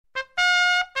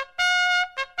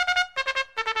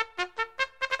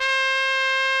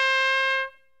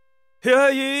Hear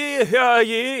ye, hear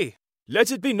ye!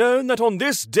 Let it be known that on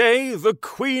this day the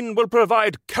Queen will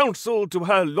provide counsel to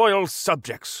her loyal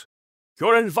subjects.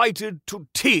 You're invited to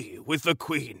tea with the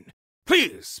Queen.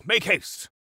 Please make haste.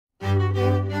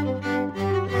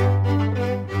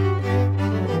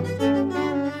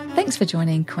 Thanks for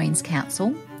joining Queen's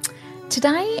Counsel.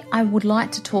 Today I would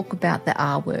like to talk about the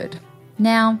R word.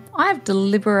 Now, I've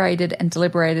deliberated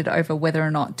over whether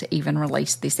or not to even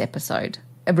record this episode.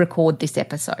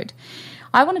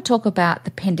 I want to talk about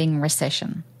the pending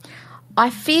recession. I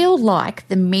feel like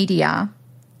the media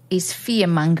is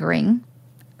fear-mongering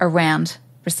around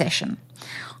recession.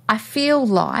 I feel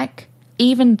like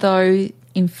even though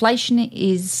inflation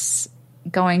is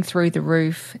going through the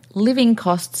roof, living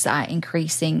costs are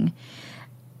increasing,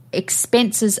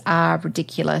 expenses are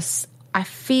ridiculous, I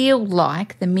feel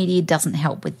like the media doesn't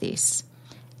help with this.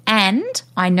 And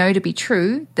I know to be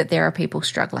true that there are people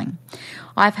struggling.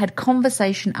 I've had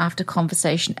conversation after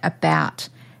conversation about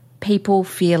people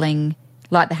feeling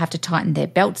like they have to tighten their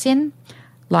belts in,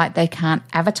 like they can't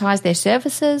advertise their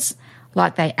services,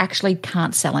 like they actually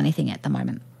can't sell anything at the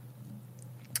moment.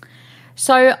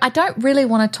 So I don't really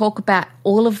want to talk about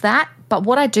all of that, but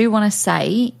what I do want to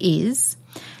say is,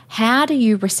 how do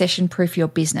you recession-proof your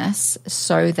business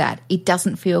so that it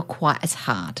doesn't feel quite as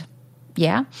hard?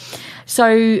 Yeah.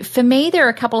 So for me, there are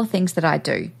a couple of things that I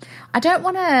do. I don't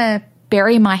want to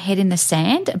bury my head in the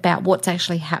sand about what's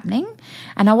actually happening,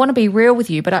 and I want to be real with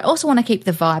you, but I also want to keep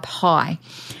the vibe high.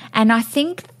 And I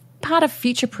think part of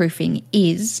future-proofing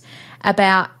is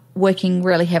about working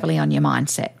really heavily on your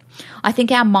mindset. I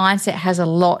think our mindset has a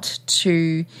lot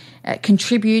to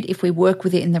contribute if we work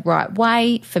with it in the right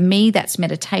way. For me, that's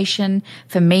meditation.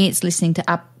 For me, it's listening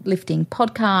to uplifting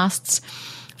podcasts.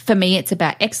 For me, it's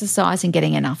about exercise and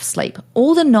getting enough sleep.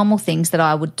 All the normal things that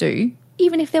I would do,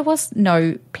 even if there was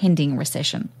no pending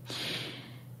recession.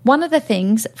 One of the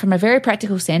things from a very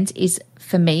practical sense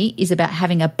for me is about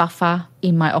having a buffer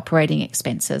in my operating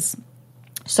expenses.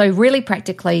 So really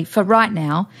practically, for right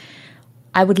now,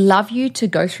 I would love you to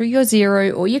go through your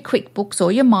Xero or your QuickBooks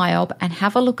or your MyOb and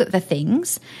have a look at the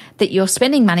things that you're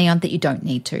spending money on that you don't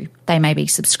need to. They may be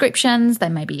subscriptions, they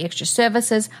may be extra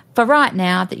services for right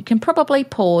now that you can probably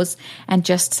pause and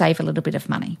just save a little bit of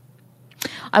money.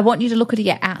 I want you to look at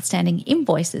your outstanding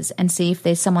invoices and see if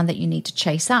there's someone that you need to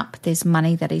chase up. There's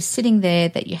money that is sitting there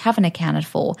that you haven't accounted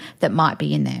for that might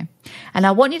be in there. And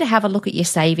I want you to have a look at your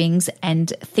savings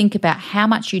and think about how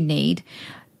much you need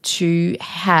to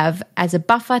have as a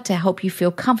buffer to help you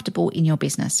feel comfortable in your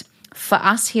business. For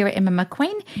us here at Emma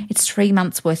McQueen, it's 3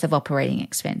 months worth of operating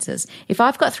expenses. If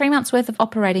I've got 3 months worth of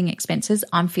operating expenses,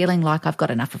 I'm feeling like I've got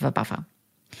enough of a buffer.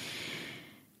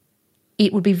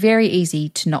 It would be very easy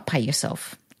to not pay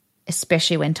yourself,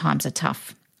 especially when times are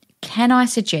tough. Can I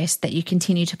suggest that you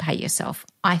continue to pay yourself?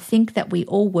 I think that we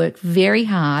all work very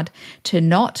hard to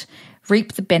not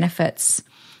reap the benefits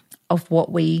of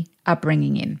what we are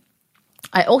bringing in.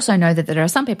 I also know that there are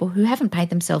some people who haven't paid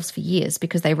themselves for years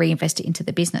because they reinvest it into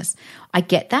the business. I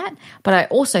get that, but I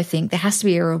also think there has to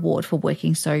be a reward for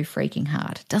working so freaking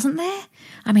hard, doesn't there?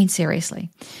 I mean,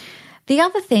 seriously. The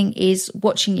other thing is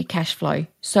watching your cash flow.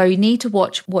 So you need to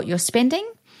watch what you're spending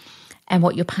and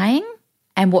what you're paying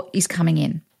and what is coming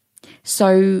in.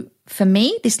 So for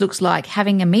me, this looks like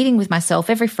having a meeting with myself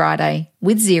every Friday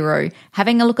with Xero,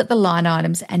 having a look at the line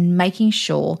items and making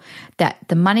sure that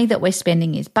the money that we're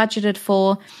spending is budgeted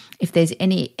for. If there's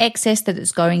any excess, that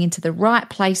it's going into the right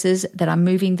places, that I'm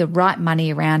moving the right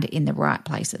money around in the right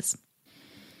places.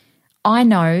 I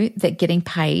know that getting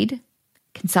paid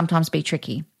can sometimes be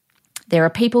tricky. There are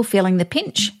people feeling the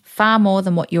pinch far more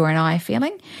than what you and I are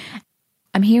feeling.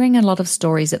 I'm hearing a lot of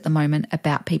stories at the moment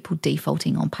about people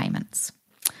defaulting on payments.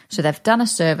 So they've done a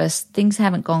service, things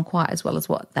haven't gone quite as well as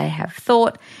what they have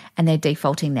thought, and they're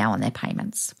defaulting now on their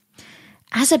payments.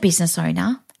 As a business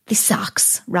owner, this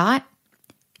sucks, right?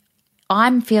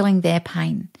 I'm feeling their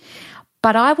pain.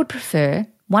 But I would prefer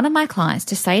one of my clients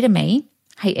to say to me,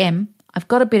 hey, Em, I've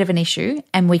got a bit of an issue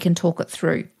and we can talk it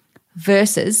through,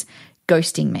 versus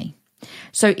ghosting me.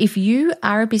 So if you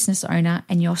are a business owner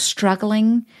and you're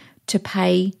struggling to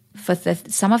pay for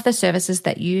some of the services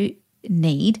that you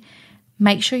need,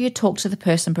 make sure you talk to the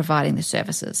person providing the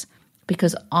services,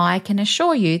 because I can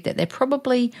assure you that they're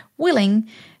probably willing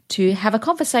to have a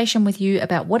conversation with you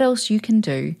about what else you can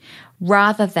do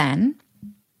rather than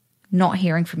not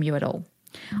hearing from you at all.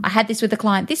 I had this with a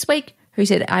client this week who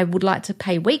said, I would like to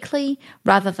pay weekly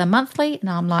rather than monthly. And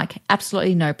I'm like,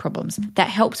 absolutely no problems. That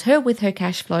helps her with her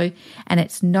cash flow, and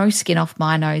it's no skin off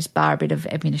my nose bar a bit of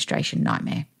administration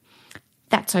nightmare.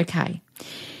 That's okay.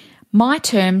 My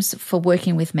terms for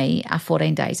working with me are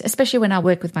 14 days, especially when I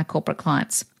work with my corporate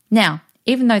clients. Now,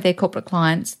 even though they're corporate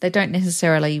clients, they don't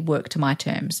necessarily work to my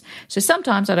terms. So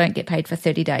sometimes I don't get paid for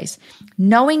 30 days.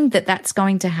 Knowing that that's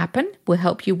going to happen will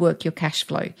help you work your cash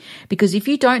flow. Because if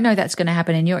you don't know that's going to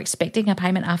happen and you're expecting a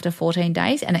payment after 14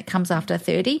 days and it comes after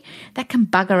 30, that can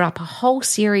bugger up a whole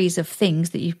series of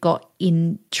things that you've got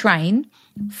in train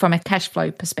from a cash flow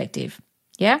perspective.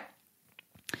 Yeah?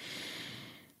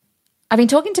 I've been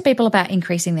talking to people about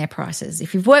increasing their prices.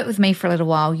 If you've worked with me for a little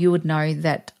while, you would know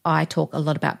that I talk a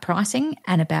lot about pricing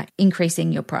and about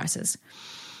increasing your prices.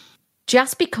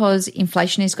 Just because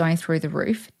inflation is going through the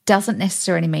roof doesn't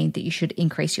necessarily mean that you should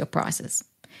increase your prices.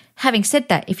 Having said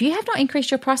that, if you have not increased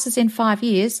your prices in 5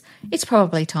 years, it's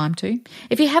probably time to.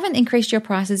 If you haven't increased your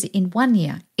prices in 1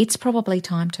 year, it's probably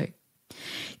time to.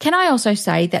 Can I also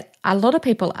say that a lot of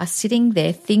people are sitting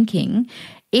there thinking,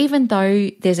 even though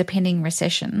there's a pending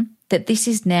recession, that this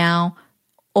is now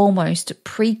almost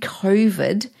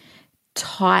pre-COVID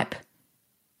type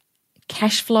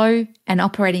cash flow and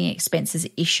operating expenses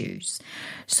issues.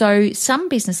 So some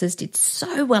businesses did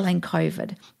so well in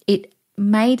COVID, it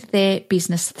made their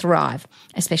business thrive,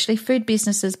 especially food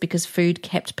businesses, because food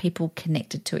kept people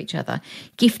connected to each other.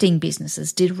 Gifting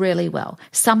businesses did really well.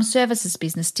 Some services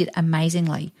business did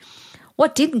amazingly.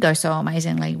 What didn't go so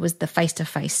amazingly was the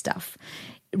face-to-face stuff.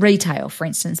 Retail, for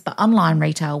instance, but online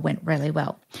retail went really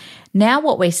well. Now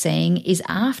what we're seeing is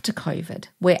after COVID,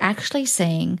 we're actually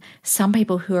seeing some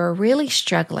people who are really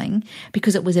struggling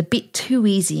because it was a bit too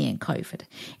easy in COVID.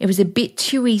 It was a bit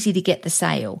too easy to get the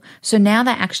sale. So now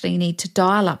they actually need to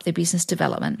dial up their business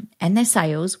development and their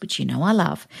sales, which you know I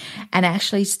love, and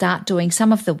actually start doing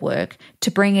some of the work to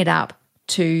bring it up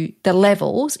to the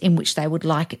levels in which they would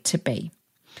like it to be.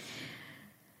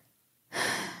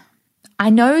 I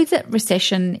know that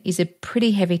recession is a pretty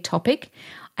heavy topic,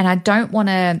 and I don't want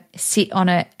to sit on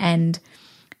it and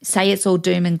say it's all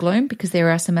doom and gloom, because there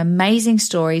are some amazing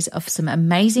stories of some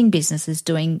amazing businesses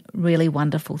doing really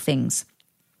wonderful things.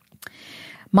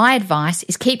 My advice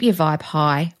is keep your vibe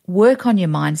high, work on your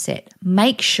mindset,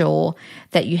 make sure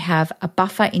that you have a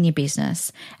buffer in your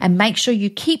business, and make sure you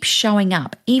keep showing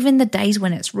up even the days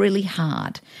when it's really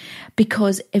hard,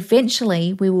 because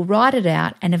eventually we will ride it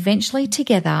out, and eventually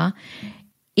together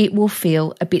it will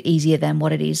feel a bit easier than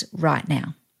what it is right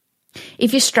now.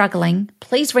 If you're struggling,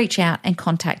 please reach out and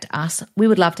contact us. We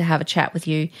would love to have a chat with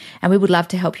you, and we would love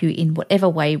to help you in whatever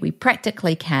way we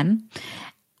practically can.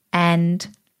 And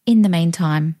in the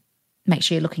meantime, make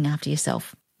sure you're looking after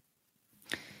yourself.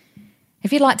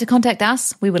 If you'd like to contact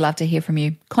us, we would love to hear from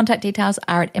you. Contact details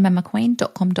are at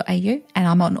emmamcqueen.com.au, and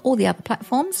I'm on all the other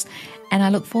platforms, and I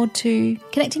look forward to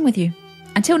connecting with you.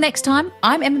 Until next time,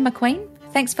 I'm Emma McQueen.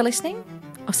 Thanks for listening.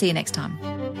 I'll see you next time.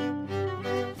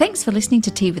 Thanks for listening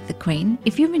to Tea with the Queen.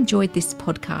 If you've enjoyed this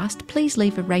podcast, please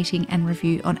leave a rating and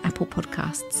review on Apple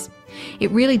Podcasts.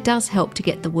 It really does help to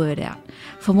get the word out.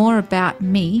 For more about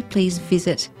me, please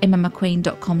visit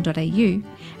emmamcqueen.com.au,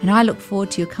 and I look forward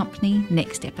to your company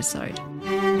next episode.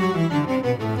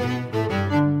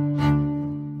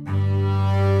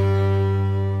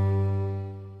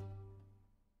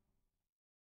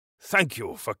 Thank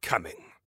you for coming.